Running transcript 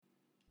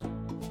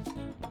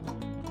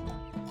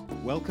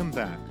Welcome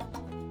back.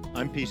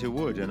 I'm Peter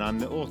Wood and I'm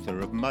the author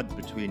of Mud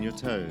Between Your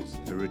Toes,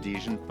 A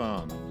Rhodesian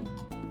Farm,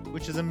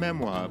 which is a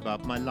memoir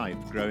about my life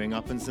growing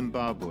up in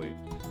Zimbabwe,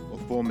 or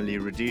formerly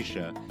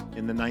Rhodesia,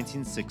 in the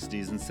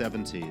 1960s and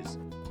 70s.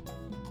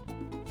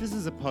 This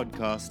is a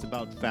podcast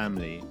about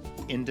family,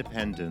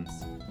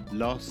 independence,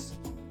 loss,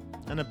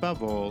 and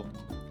above all,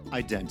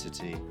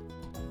 identity.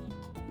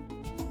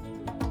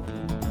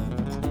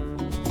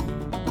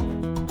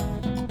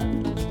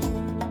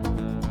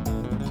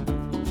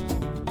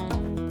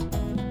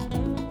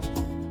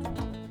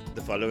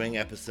 The following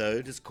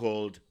episode is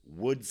called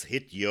Woods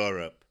Hit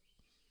Europe.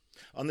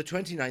 On the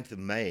 29th of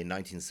May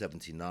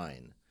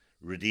 1979,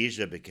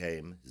 Rhodesia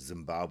became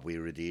Zimbabwe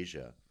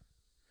Rhodesia.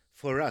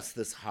 For us,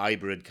 this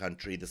hybrid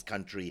country, this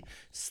country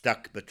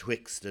stuck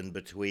betwixt and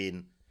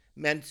between,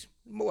 meant,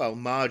 well,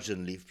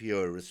 marginally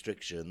fewer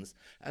restrictions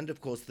and, of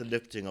course, the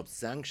lifting of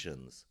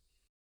sanctions.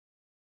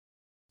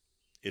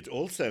 It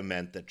also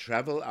meant that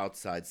travel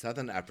outside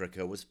Southern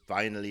Africa was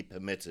finally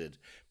permitted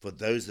for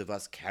those of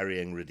us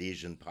carrying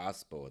Rhodesian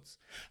passports.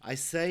 I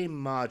say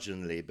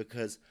marginally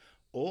because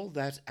all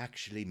that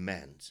actually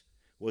meant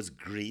was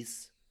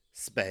Greece,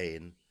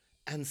 Spain,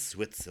 and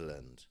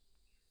Switzerland.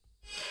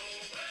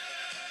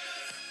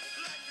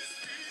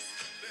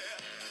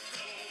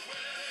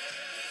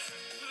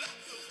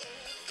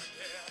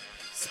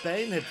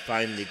 Spain had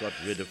finally got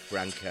rid of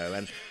Franco,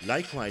 and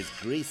likewise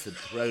Greece had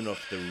thrown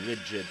off the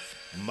rigid,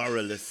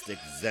 moralistic,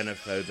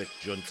 xenophobic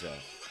junta.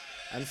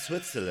 And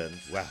Switzerland,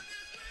 well,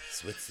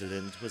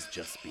 Switzerland was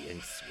just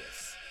being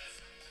Swiss.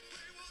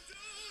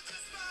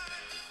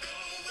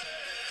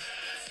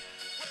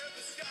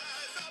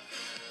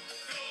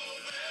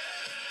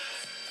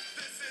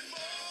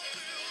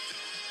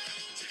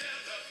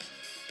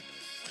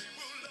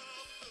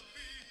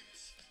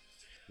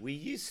 We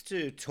used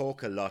to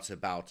talk a lot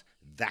about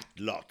that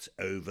lot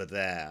over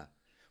there.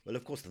 Well,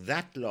 of course,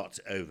 that lot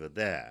over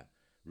there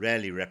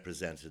rarely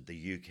represented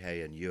the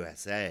UK and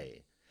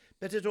USA,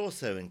 but it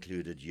also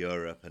included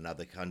Europe and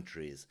other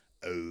countries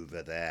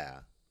over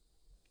there.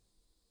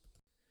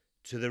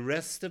 To the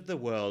rest of the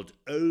world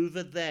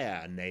over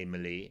there,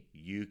 namely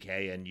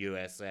UK and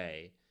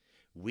USA,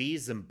 we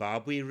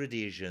Zimbabwe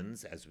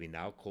Rhodesians, as we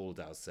now called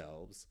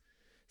ourselves,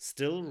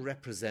 still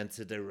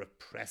represented a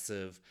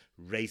repressive,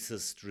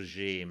 racist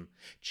regime.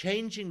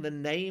 Changing the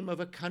name of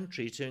a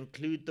country to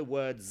include the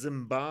word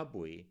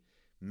Zimbabwe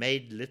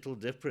made little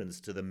difference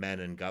to the men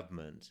in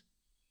government.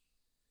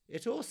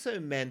 It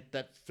also meant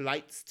that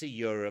flights to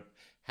Europe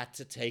had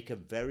to take a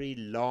very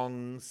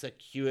long,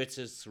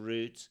 circuitous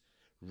route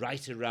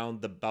right around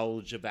the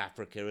bulge of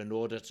Africa in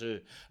order to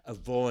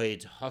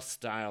avoid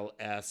hostile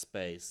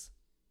airspace.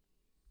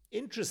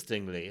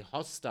 Interestingly,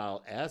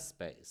 hostile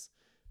airspace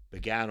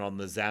began on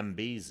the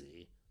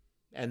Zambezi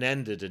and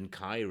ended in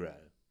Cairo.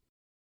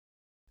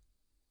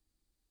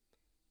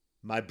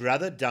 My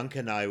brother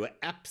Duncan and I were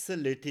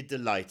absolutely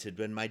delighted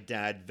when my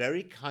dad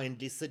very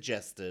kindly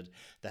suggested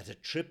that a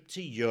trip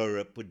to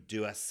Europe would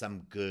do us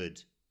some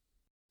good.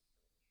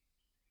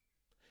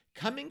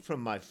 Coming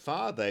from my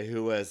father,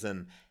 who was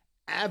an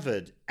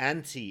avid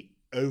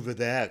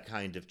anti-over-there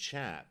kind of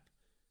chap,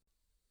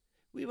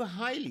 we were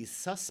highly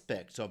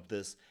suspect of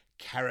this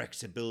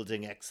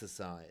character-building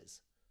exercise.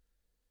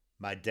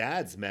 My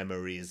dad's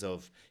memories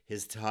of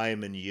his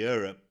time in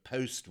Europe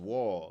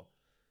post-war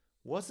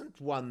wasn't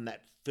one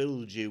that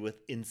filled you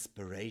with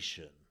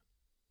inspiration.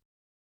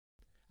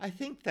 I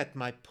think that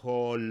my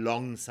poor,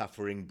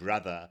 long-suffering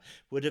brother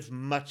would have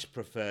much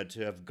preferred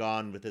to have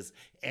gone with his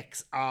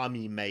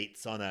ex-army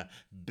mates on a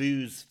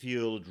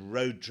booze-fueled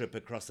road trip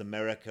across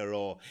America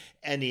or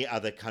any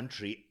other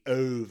country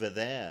over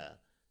there,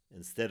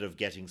 instead of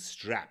getting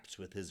strapped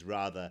with his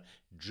rather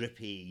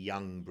drippy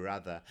young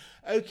brother.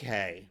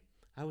 Okay,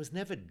 I was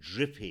never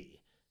drippy,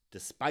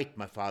 despite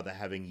my father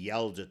having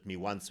yelled at me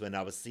once when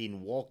I was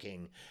seen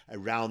walking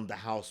around the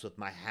house with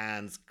my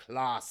hands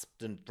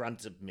clasped in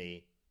front of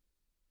me.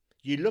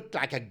 "You look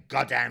like a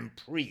goddamn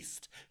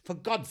priest. For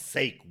God's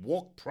sake,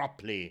 walk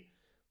properly.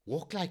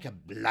 Walk like a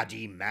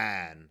bloody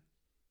man."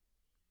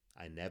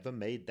 I never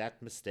made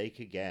that mistake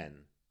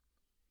again.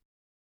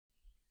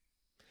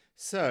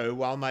 So,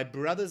 while my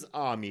brother's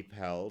army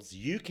pals,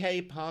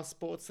 UK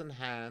passports in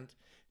hand,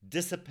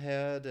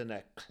 disappeared in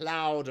a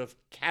cloud of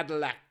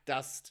Cadillac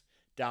dust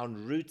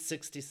down Route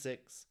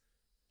 66,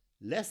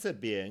 lesser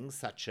beings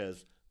such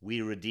as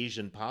we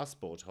Rhodesian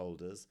passport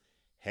holders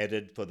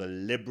headed for the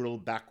liberal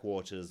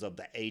backwaters of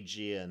the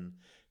Aegean,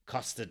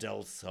 Costa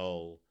del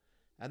Sol,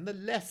 and the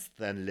less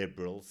than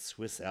liberal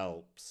Swiss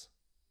Alps.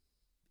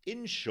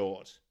 In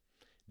short,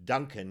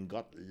 Duncan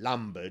got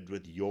lumbered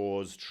with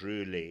yours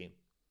truly.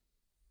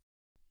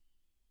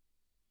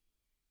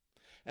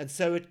 And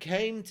so it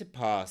came to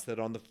pass that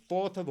on the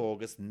 4th of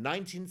August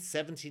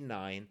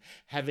 1979,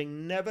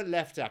 having never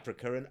left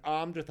Africa and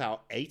armed with our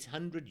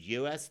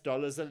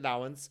 $800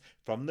 allowance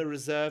from the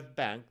Reserve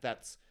Bank,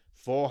 that's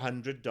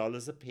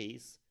 $400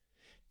 apiece,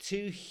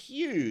 2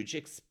 huge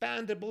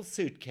expandable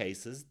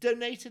suitcases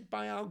donated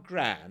by our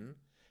gran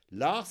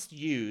last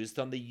used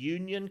on the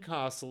Union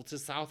Castle to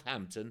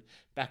Southampton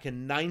back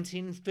in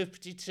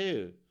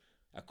 1952,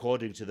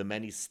 according to the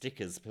many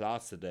stickers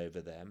plastered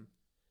over them,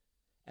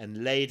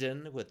 and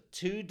laden with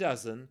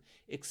 24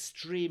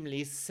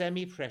 extremely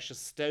semi-precious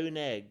stone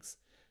eggs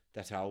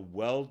that our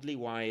worldly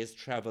wise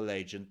travel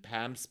agent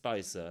Pam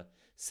Spicer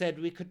said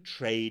we could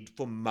trade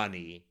for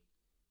money.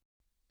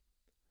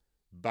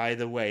 By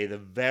the way, the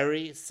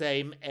very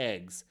same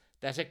eggs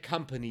that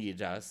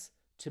accompanied us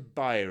to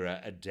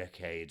Beira a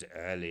decade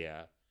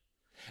earlier,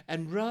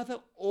 and rather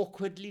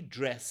awkwardly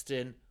dressed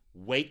in,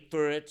 wait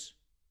for it,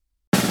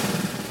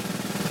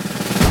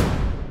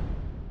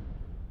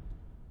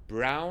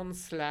 brown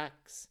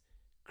slacks,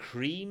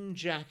 cream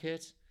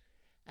jacket,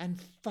 and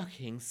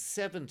fucking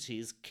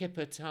 70s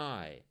kipper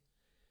tie,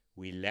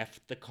 we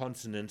left the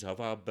continent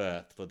of our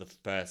birth for the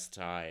first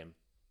time.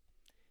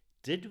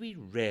 Did we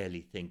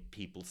really think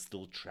people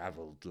still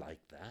travelled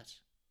like that?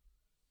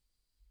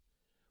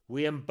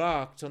 We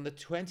embarked on the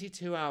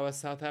 22-hour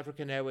South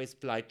African Airways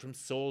flight from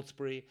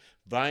Salisbury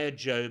via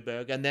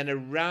Joburg and then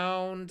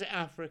around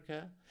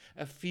Africa,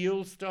 a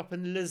fuel stop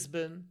in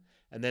Lisbon,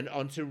 and then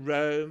on to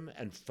Rome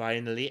and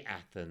finally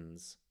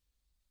Athens.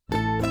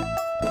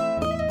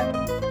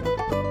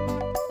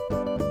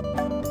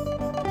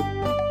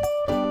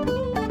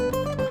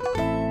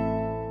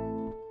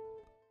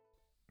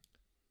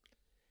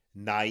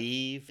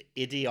 Naive,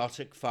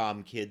 idiotic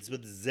farm kids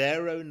with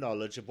zero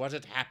knowledge of what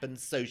had happened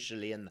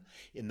socially in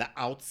the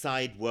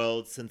outside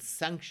world since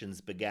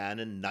sanctions began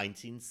in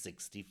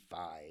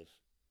 1965.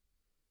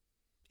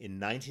 In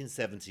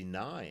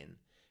 1979,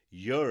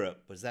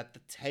 Europe was at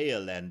the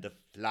tail end of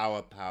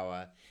flower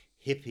power,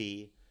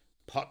 hippie,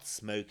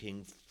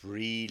 pot-smoking,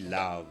 free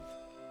love.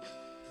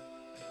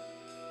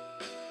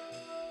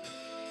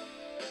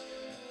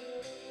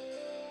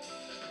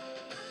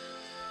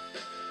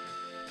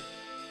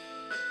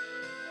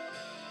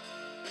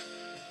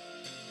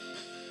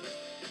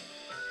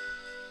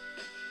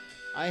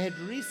 I had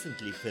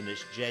recently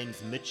finished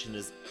James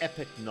Michener's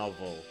epic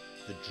novel,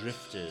 The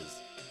Drifters,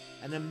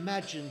 and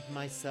imagined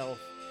myself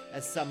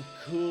as some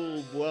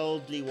cool,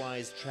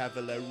 worldly-wise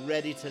traveller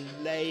ready to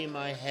lay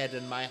my head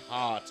and my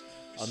heart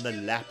on the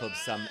lap of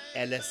some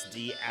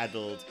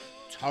LSD-addled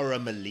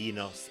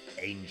Torremolinos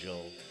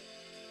angel,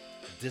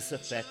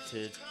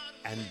 disaffected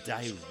and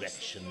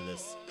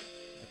directionless,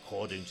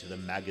 according to the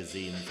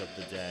magazines of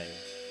the day.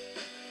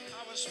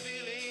 I was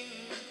feeling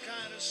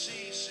kind of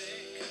seasick.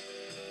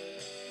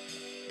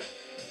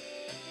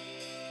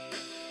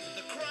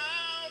 The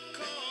crowd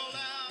called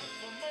out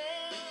for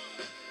more.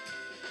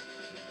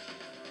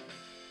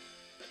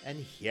 And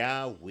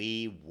here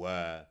we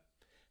were,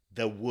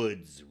 the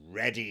woods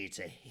ready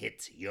to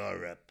hit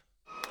Europe.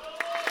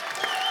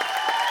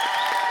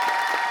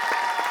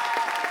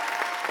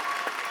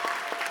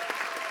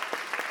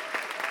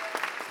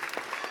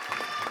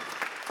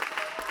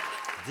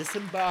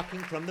 Disembarking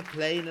from the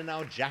plane in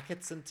our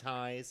jackets and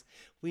ties,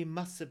 we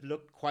must have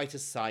looked quite a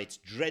sight,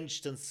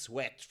 drenched in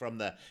sweat from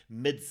the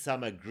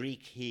midsummer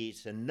Greek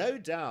heat, and no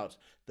doubt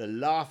the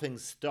laughing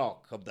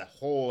stock of the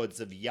hordes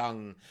of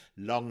young,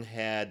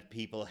 long-haired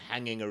people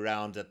hanging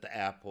around at the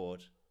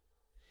airport.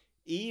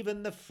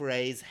 Even the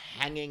phrase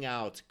hanging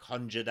out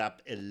conjured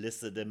up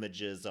illicit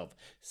images of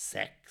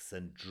sex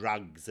and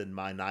drugs in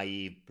my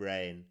naive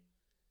brain.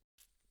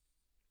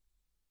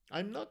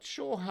 I'm not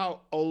sure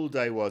how old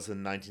I was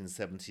in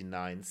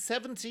 1979,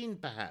 17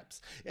 perhaps.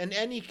 In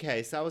any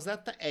case, I was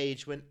at the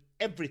age when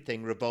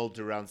everything revolved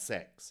around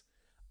sex.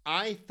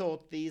 I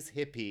thought these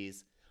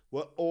hippies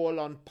were all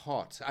on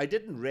pot. I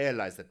didn't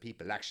realize that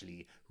people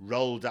actually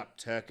rolled up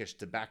Turkish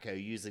tobacco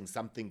using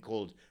something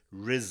called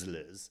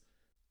Rizzlers.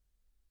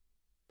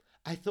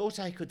 I thought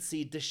I could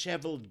see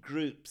disheveled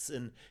groups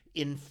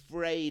in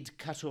frayed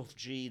cut-off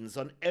jeans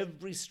on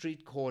every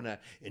street corner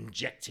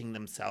injecting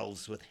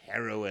themselves with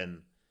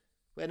heroin,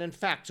 when in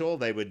fact all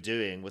they were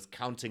doing was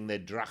counting their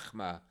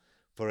drachma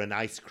for an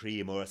ice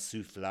cream or a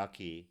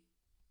souvlaki.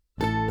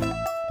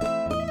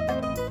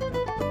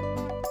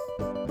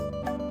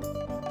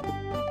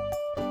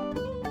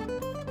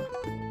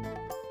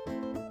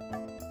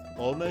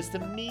 Almost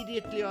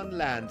immediately on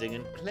landing,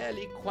 and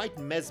clearly quite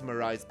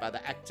mesmerized by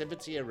the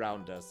activity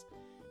around us,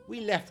 we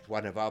left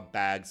one of our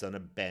bags on a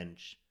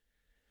bench.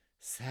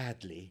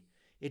 Sadly,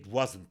 it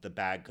wasn't the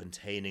bag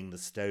containing the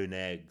stone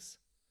eggs.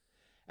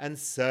 And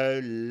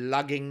so,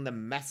 lugging the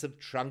massive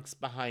trunks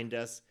behind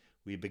us,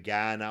 we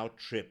began our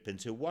trip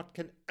into what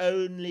can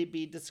only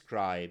be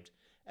described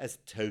as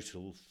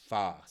total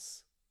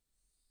farce.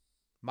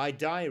 My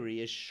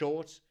diary is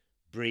short,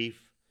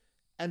 brief,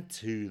 and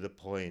to the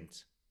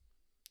point.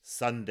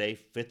 Sunday,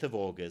 5th of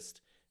August,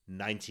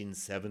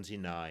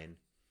 1979.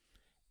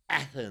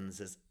 Athens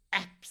is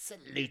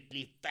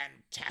absolutely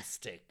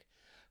fantastic.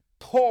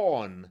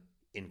 Porn,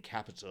 in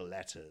capital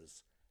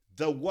letters.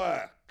 The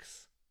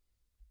works.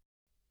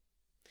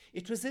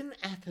 It was in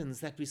Athens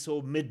that we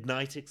saw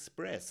Midnight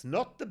Express,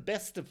 not the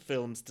best of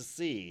films to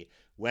see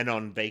when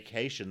on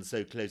vacation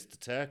so close to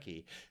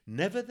Turkey.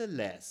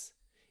 Nevertheless,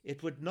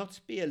 it would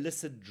not be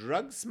illicit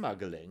drug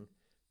smuggling,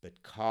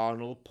 but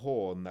carnal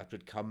porn that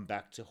would come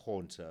back to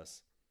haunt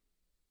us.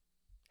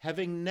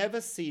 Having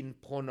never seen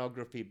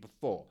pornography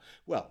before,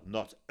 well,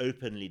 not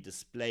openly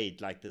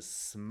displayed like this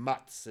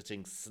smut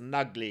sitting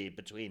snugly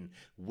between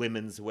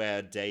Women's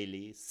Wear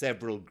Daily,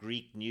 several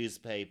Greek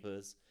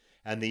newspapers,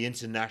 and the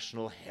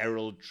International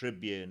Herald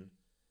Tribune,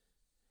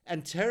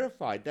 and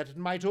terrified that it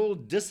might all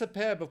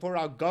disappear before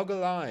our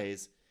goggle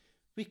eyes,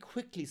 we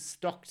quickly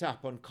stocked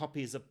up on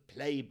copies of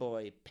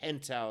Playboy,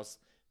 Penthouse,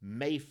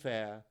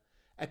 Mayfair,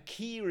 a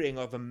keyring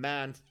of a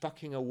man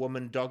fucking a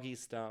woman doggy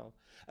style,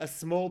 a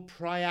small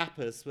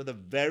Priapus with a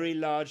very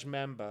large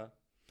member,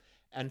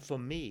 and for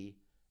me,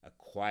 a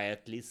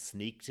quietly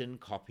sneaked-in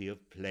copy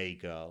of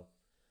Playgirl.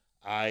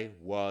 I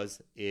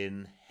was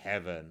in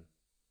heaven.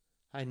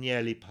 I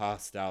nearly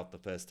passed out the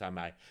first time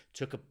I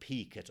took a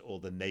peek at all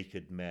the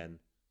naked men.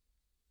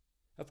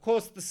 Of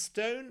course, the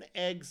stone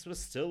eggs were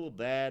still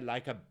there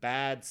like a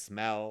bad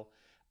smell,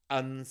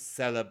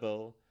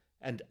 unsellable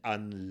and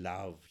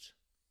unloved.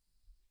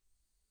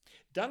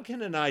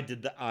 Duncan and I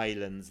did the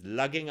islands,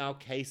 lugging our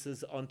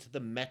cases onto the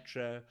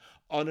metro,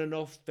 on and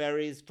off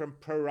ferries from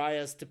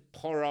Piraeus to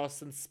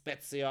Poros and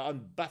Spezia,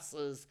 on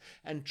buses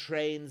and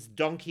trains,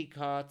 donkey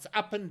carts,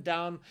 up and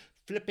down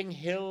flipping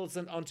hills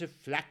and onto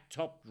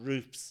flat-topped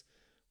roofs,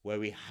 where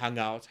we hung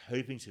out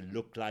hoping to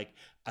look like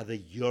other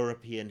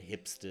European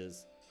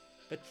hipsters,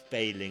 but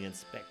failing in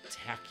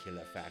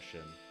spectacular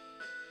fashion.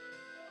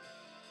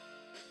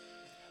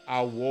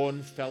 Our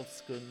worn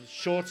feltscons,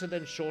 shorter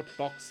than short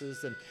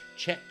boxers, and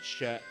checked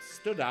shirts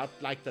stood out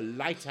like the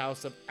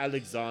lighthouse of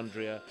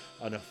Alexandria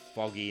on a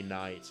foggy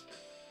night.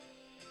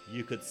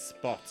 You could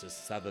spot a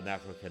Southern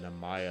African a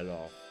mile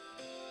off.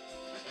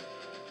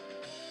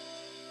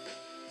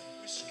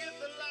 We skip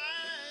the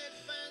light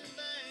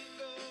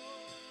fandango.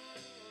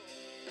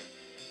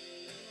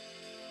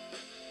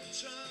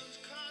 Turns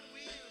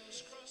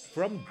cartwheels cross the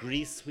From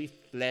Greece we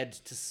fled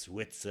to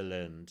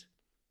Switzerland,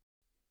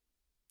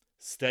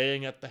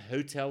 staying at the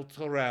Hotel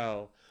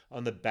Torel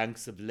on the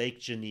banks of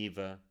Lake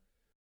Geneva.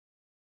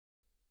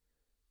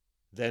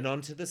 Then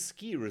on to the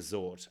ski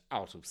resort,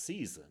 out of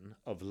season,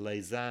 of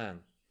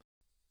Lausanne,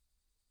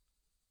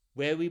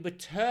 where we were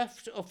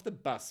turfed off the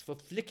bus for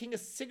flicking a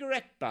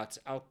cigarette butt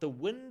out the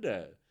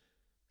window.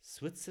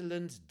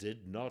 Switzerland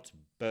did not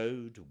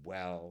bode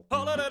well.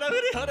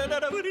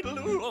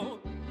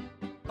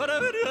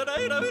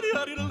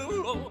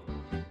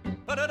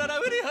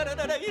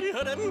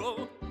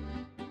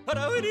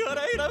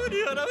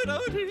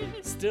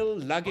 Still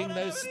lugging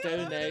those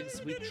stone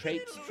eggs, we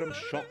traipsed from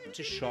shop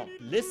to shop,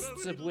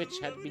 lists of which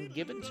had been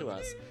given to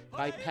us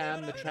by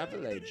Pam, the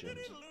travel agent,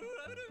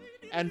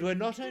 and were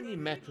not only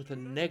met with a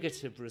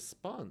negative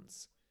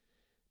response,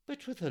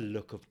 but with a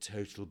look of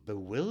total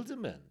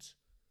bewilderment.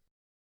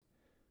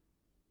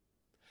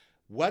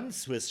 One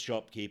Swiss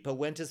shopkeeper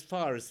went as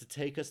far as to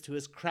take us to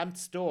his cramped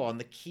store on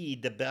the Quai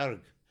de Berg,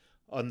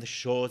 on the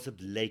shores of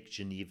Lake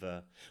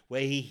Geneva,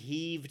 where he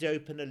heaved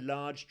open a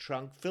large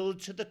trunk filled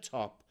to the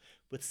top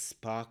with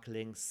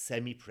sparkling,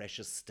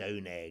 semi-precious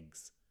stone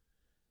eggs.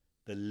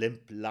 The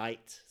limp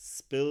light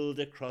spilled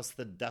across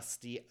the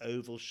dusty,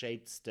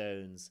 oval-shaped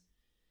stones.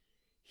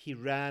 He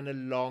ran a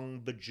long,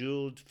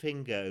 bejeweled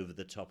finger over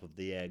the top of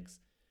the eggs,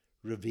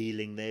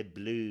 revealing their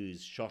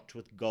blues shot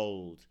with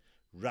gold,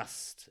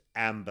 rust,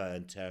 amber,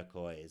 and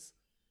turquoise,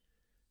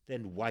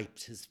 then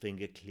wiped his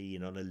finger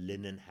clean on a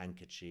linen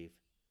handkerchief.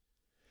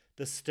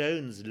 The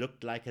stones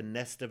looked like a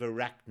nest of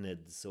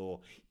arachnids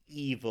or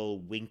evil,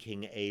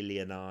 winking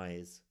alien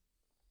eyes.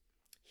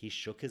 He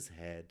shook his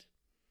head.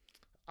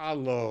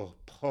 Allons,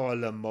 pour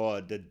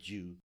l'amour de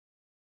Dieu.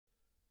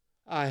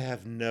 I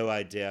have no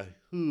idea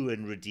who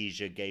in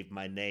Rhodesia gave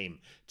my name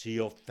to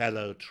your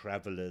fellow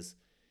travellers,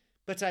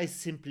 but I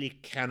simply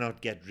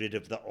cannot get rid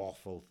of the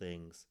awful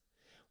things.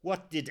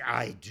 What did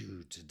I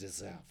do to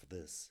deserve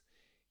this?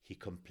 He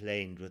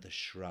complained with a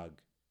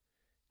shrug.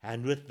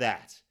 And with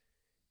that,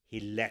 he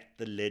let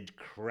the lid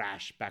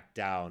crash back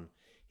down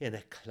in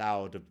a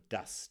cloud of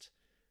dust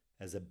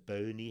as a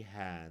bony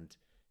hand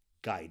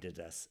guided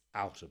us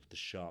out of the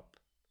shop.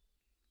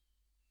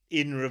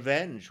 In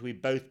revenge, we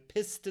both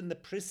pissed in the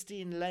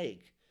pristine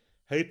lake,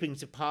 hoping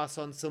to pass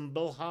on some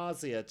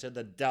bilharzia to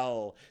the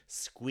dull,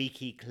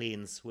 squeaky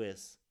clean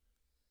Swiss.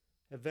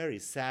 A very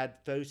sad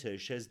photo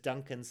shows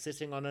Duncan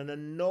sitting on an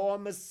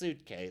enormous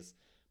suitcase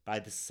by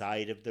the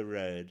side of the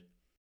road.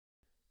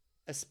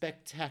 A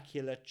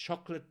spectacular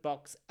chocolate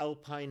box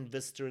alpine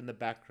vista in the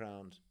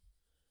background.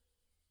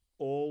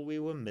 All we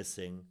were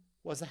missing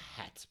was a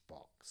hat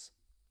box.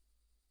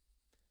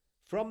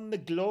 From the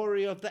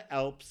glory of the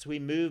Alps, we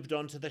moved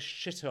on to the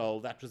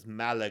shithole that was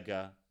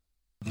Malaga.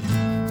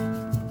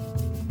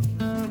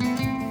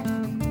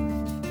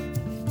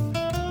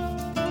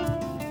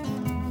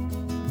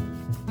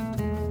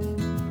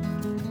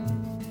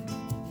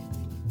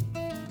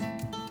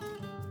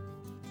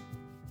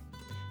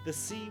 The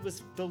sea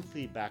was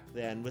filthy back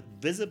then, with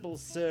visible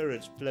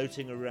sewage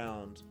floating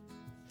around.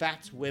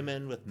 Fat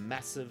women with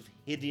massive,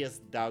 hideous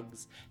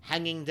dugs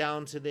hanging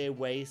down to their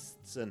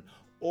waists, and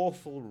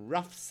awful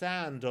rough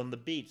sand on the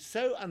beach,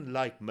 so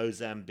unlike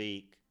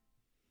Mozambique.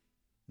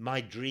 My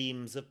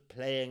dreams of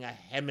playing a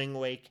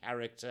Hemingway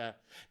character,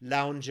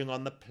 lounging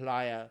on the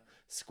playa,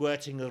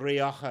 squirting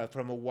Rioja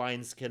from a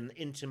wineskin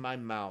into my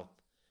mouth,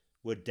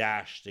 were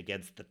dashed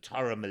against the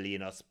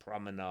Torremolinos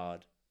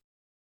promenade.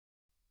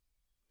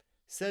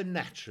 So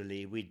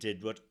naturally we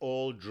did what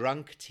all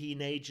drunk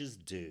teenagers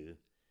do.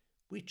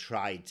 We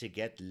tried to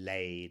get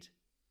laid.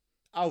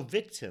 Our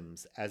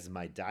victims, as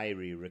my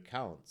diary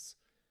recounts,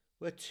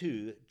 were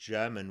 2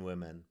 German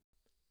women.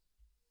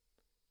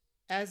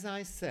 As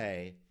I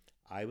say,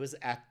 I was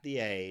at the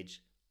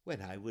age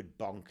when I would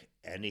bonk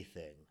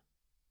anything.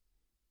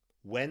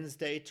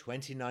 Wednesday,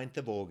 29th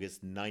of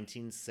August,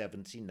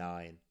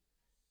 1979.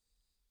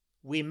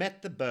 We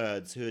met the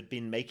birds who had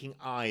been making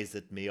eyes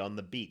at me on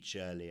the beach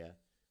earlier.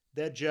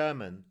 They're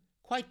German,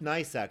 quite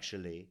nice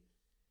actually.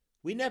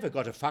 We never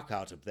got a fuck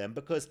out of them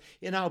because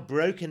in our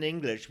broken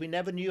English we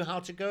never knew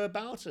how to go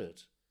about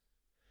it.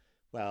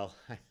 Well,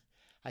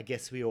 I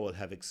guess we all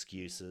have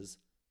excuses.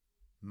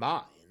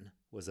 Mine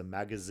was a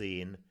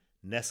magazine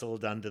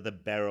nestled under the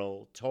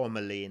beryl,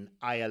 tourmaline,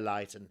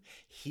 iolite, and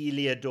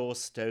heliodor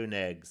stone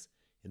eggs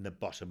in the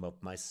bottom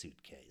of my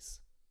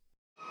suitcase.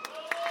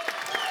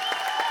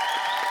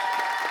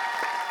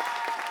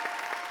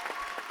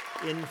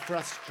 In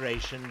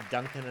frustration,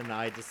 Duncan and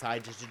I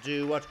decided to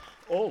do what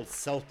all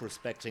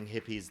self-respecting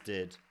hippies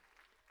did.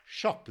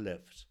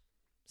 Shoplift.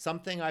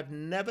 Something I've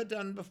never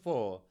done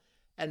before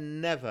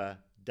and never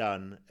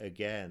done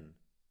again.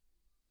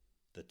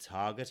 The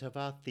target of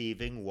our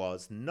thieving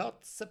was,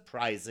 not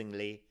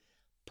surprisingly,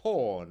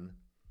 porn.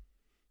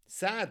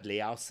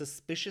 Sadly, our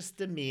suspicious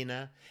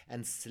demeanor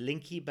and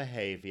slinky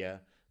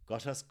behavior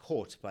got us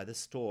caught by the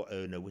store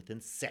owner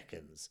within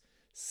seconds,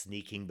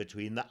 sneaking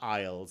between the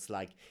aisles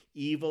like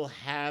evil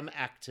ham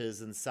actors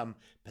in some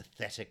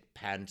pathetic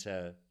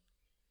panto.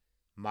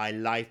 My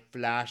life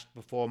flashed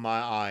before my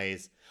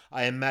eyes.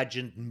 I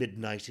imagined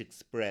Midnight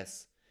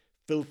Express,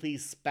 filthy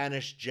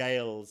Spanish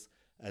jails,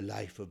 a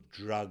life of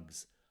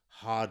drugs,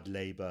 hard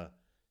labor,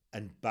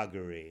 and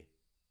buggery.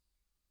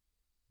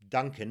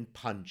 Duncan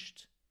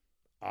punched.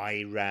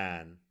 I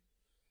ran.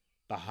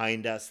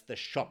 Behind us, the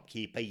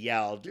shopkeeper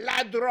yelled,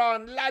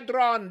 "Ladron!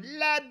 Ladron!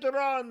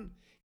 Ladron!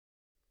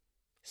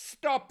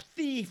 Stop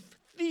thief!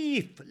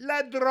 Thief!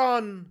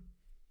 Ladron!"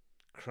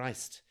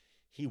 Christ,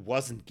 he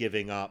wasn't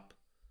giving up.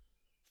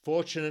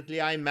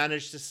 Fortunately, I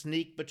managed to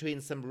sneak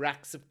between some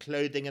racks of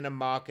clothing in a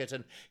market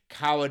and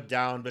cowered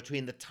down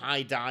between the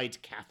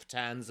tie-dyed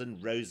caftans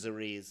and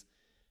rosaries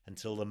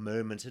until the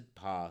moment had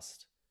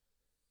passed.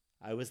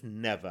 I was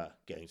never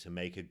going to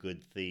make a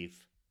good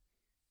thief,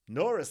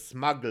 nor a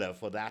smuggler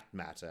for that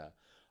matter.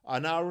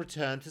 On our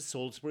return to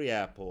Salisbury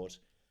Airport,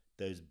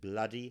 those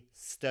bloody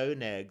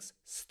stone eggs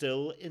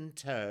still in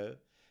tow,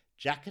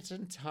 jacket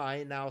and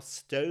tie now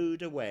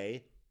stowed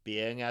away,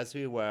 being as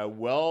we were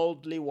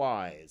worldly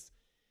wise,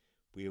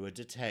 we were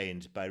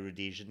detained by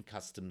Rhodesian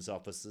customs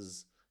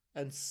officers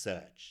and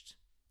searched.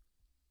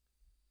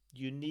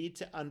 You need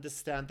to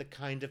understand the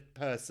kind of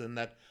person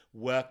that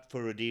worked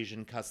for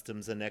Rhodesian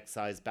customs and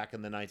excise back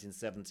in the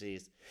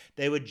 1970s.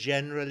 They were,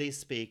 generally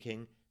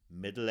speaking,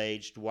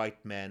 middle-aged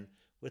white men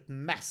with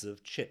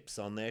massive chips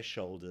on their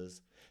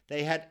shoulders.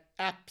 They had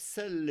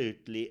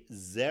absolutely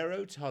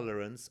zero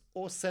tolerance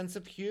or sense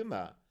of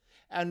humor,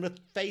 and with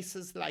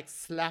faces like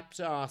slapped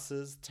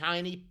asses,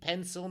 tiny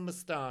pencil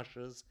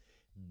moustaches,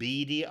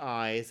 beady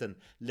eyes, and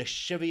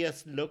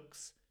lascivious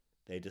looks,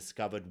 they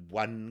discovered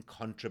one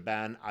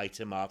contraband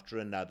item after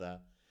another,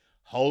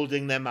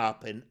 holding them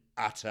up in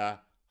utter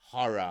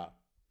horror.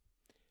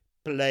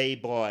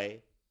 Playboy,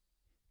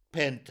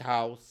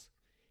 penthouse,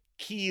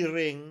 key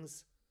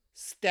rings,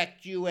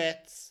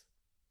 statuettes,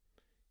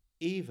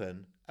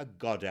 even a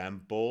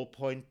goddamn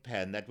ballpoint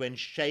pen that, when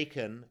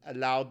shaken,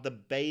 allowed the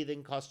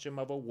bathing costume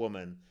of a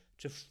woman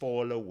to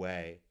fall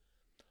away.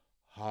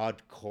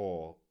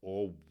 Hardcore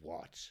or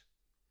what?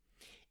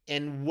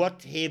 "And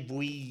what have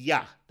we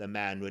ya?" the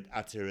man would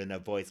utter in a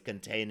voice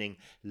containing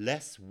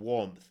less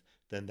warmth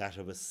than that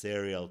of a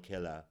serial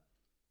killer.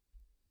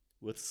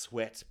 With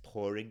sweat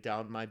pouring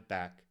down my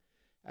back,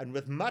 and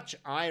with much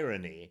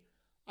irony,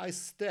 I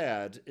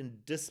stared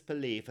in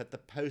disbelief at the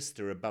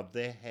poster above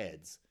their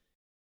heads.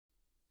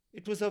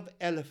 It was of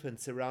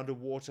elephants around a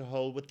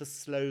waterhole with the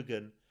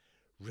slogan,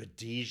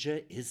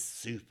 "Rhodesia is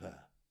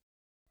super."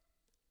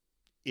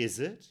 Is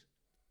it?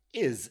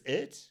 Is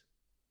it?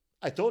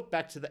 I thought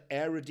back to the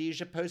Air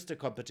Rhodesia poster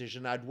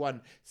competition I'd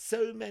won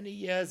so many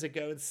years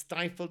ago and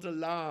stifled a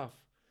laugh.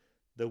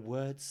 The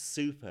word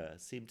super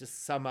seemed to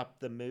sum up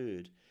the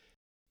mood.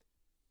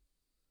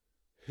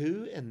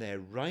 Who in their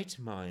right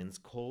minds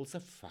calls a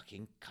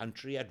fucking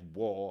country at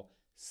war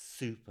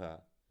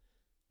super?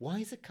 Why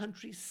is a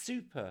country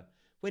super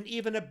when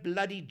even a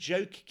bloody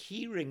joke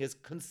keyring is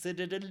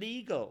considered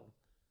illegal?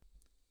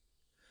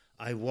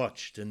 I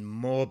watched in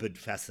morbid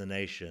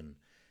fascination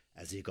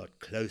as he got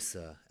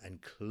closer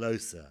and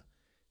closer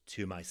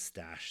to my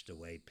stashed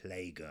away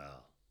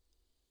playgirl.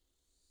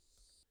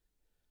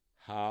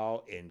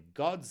 How in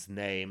God's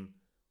name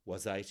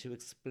was I to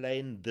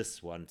explain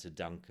this one to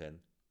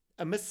Duncan?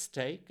 A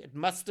mistake. It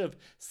must have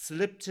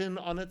slipped in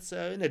on its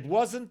own. It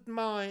wasn't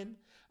mine.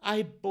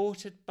 I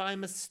bought it by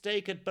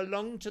mistake. It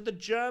belonged to the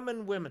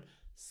German women.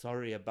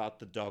 Sorry about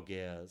the dog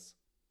ears.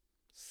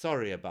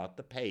 Sorry about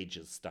the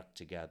pages stuck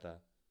together.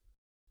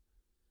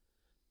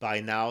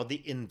 By now the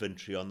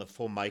inventory on the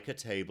Formica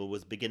table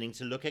was beginning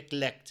to look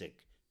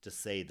eclectic, to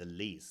say the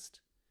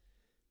least.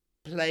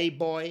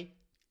 Playboy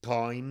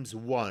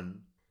 ×1,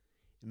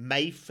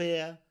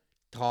 Mayfair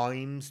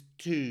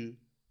 ×2,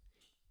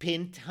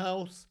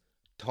 Penthouse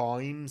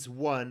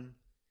 ×1,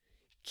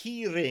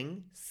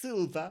 Keyring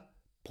silver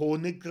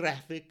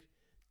pornographic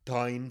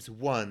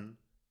 ×1,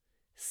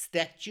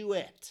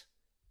 statuette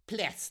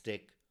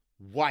plastic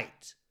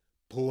white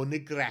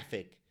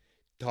pornographic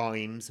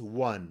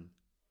 ×1,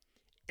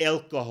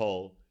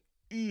 alcohol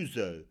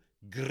ouzo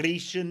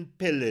Grecian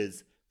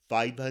pillars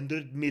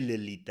 500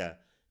 milliliter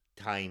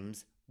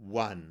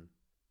 ×1,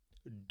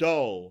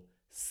 doll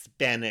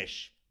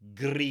Spanish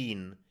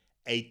green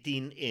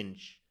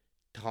 18-inch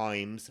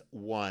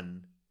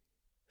 ×1,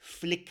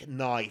 flick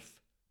knife.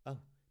 Oh,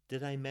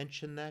 did I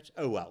mention that?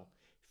 Oh well.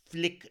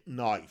 Flick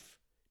knife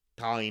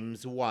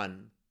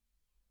 ×1,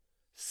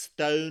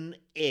 stone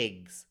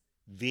eggs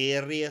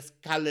various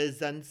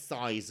colors and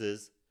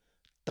sizes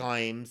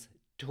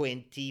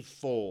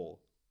 ×24,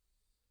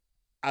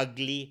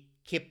 ugly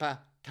kipper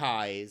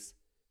ties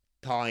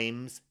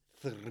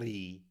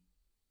 ×3.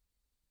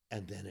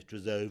 And then it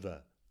was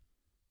over.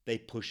 They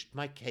pushed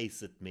my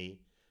case at me,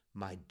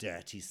 my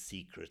dirty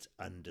secret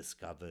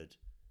undiscovered.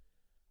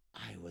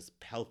 I was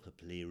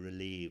palpably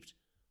relieved,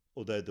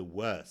 although the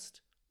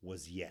worst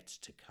was yet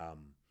to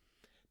come.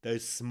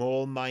 Those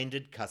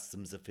small-minded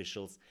customs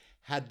officials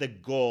had the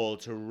gall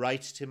to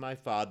write to my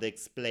father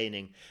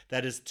explaining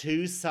that his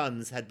 2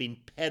 sons had been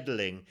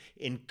peddling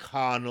in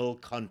carnal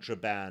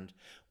contraband.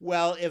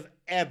 Well, if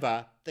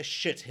ever the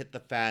shit hit the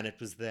fan, it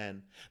was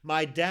then.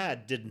 My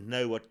dad didn't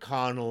know what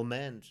carnal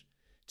meant.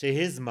 To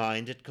his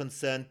mind, it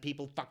concerned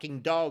people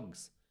fucking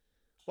dogs.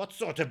 What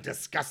sort of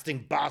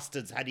disgusting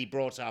bastards had he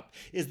brought up?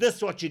 Is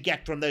this what you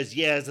get from those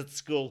years at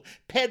school?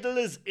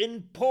 Peddlers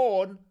in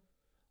porn?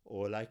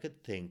 All I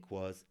could think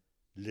was,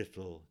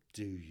 little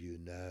do you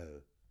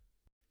know.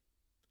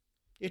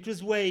 It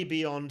was way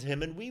beyond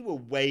him, and we were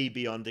way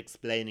beyond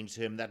explaining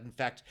to him that, in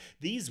fact,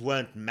 these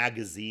weren't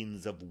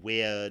magazines of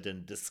weird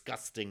and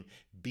disgusting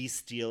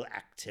bestial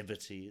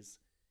activities.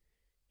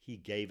 He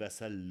gave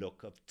us a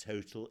look of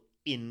total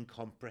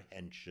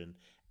incomprehension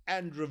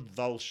and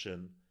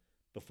revulsion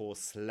before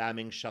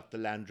slamming shut the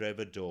Land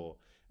Rover door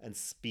and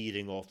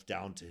speeding off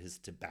down to his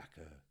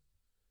tobacco.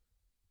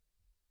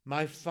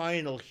 My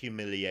final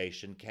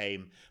humiliation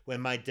came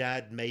when my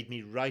dad made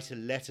me write a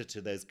letter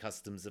to those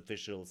customs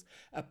officials,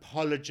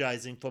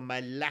 apologizing for my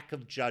lack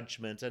of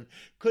judgment, and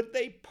could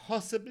they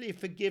possibly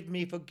forgive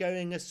me for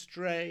going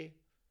astray?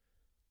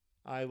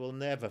 I will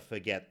never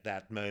forget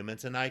that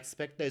moment, and I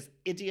expect those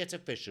idiot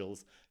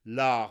officials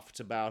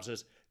laughed about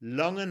it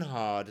long and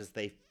hard as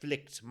they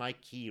flicked my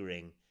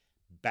keyring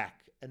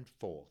back and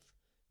forth,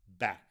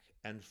 back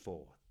and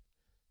forth,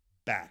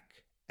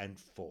 back and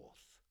forth.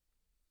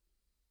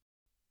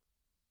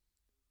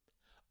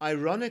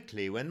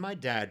 Ironically, when my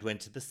dad went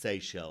to the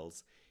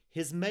Seychelles,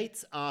 his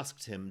mates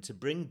asked him to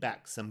bring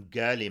back some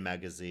girly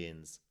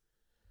magazines.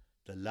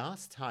 The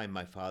last time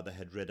my father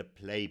had read a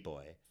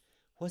Playboy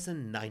was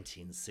in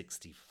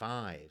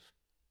 1965.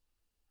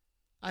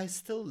 I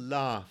still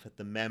laugh at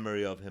the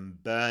memory of him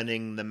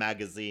burning the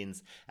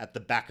magazines at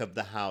the back of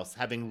the house,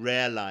 having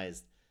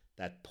realized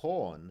that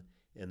porn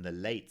in the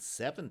late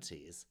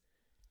 70s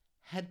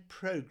had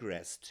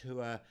progressed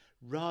to a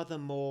rather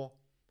more,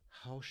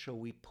 how shall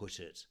we put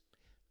it,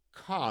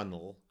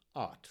 carnal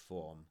art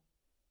form.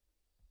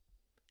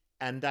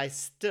 And I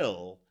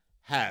still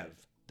have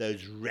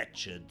those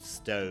wretched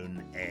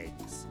stone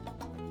eggs.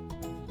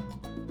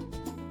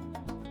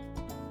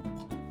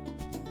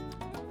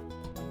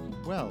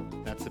 Well,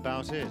 that's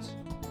about it.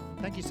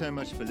 Thank you so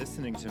much for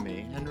listening to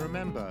me, and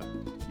remember,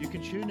 you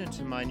can tune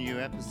into my new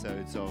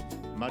episodes of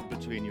Mud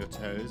Between Your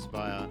Toes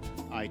via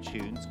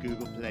iTunes,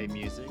 Google Play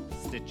Music,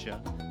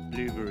 Stitcher,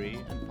 Blueberry,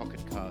 and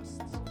Pocket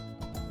Casts.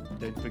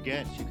 Don't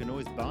forget, you can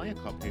always buy a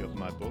copy of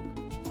my book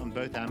on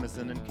both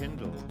Amazon and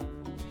Kindle.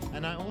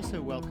 And I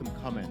also welcome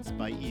comments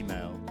by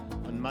email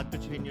on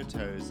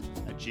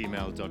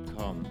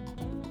mudbetweenyourtoes@gmail.com.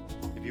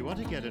 If you want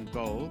to get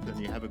involved and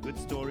you have a good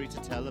story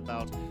to tell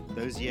about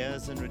those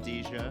years in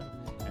Rhodesia,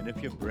 and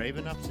if you're brave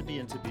enough to be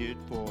interviewed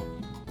for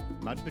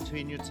Mud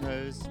Between Your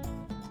Toes,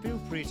 feel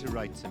free to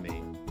write to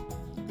me.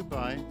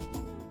 Goodbye.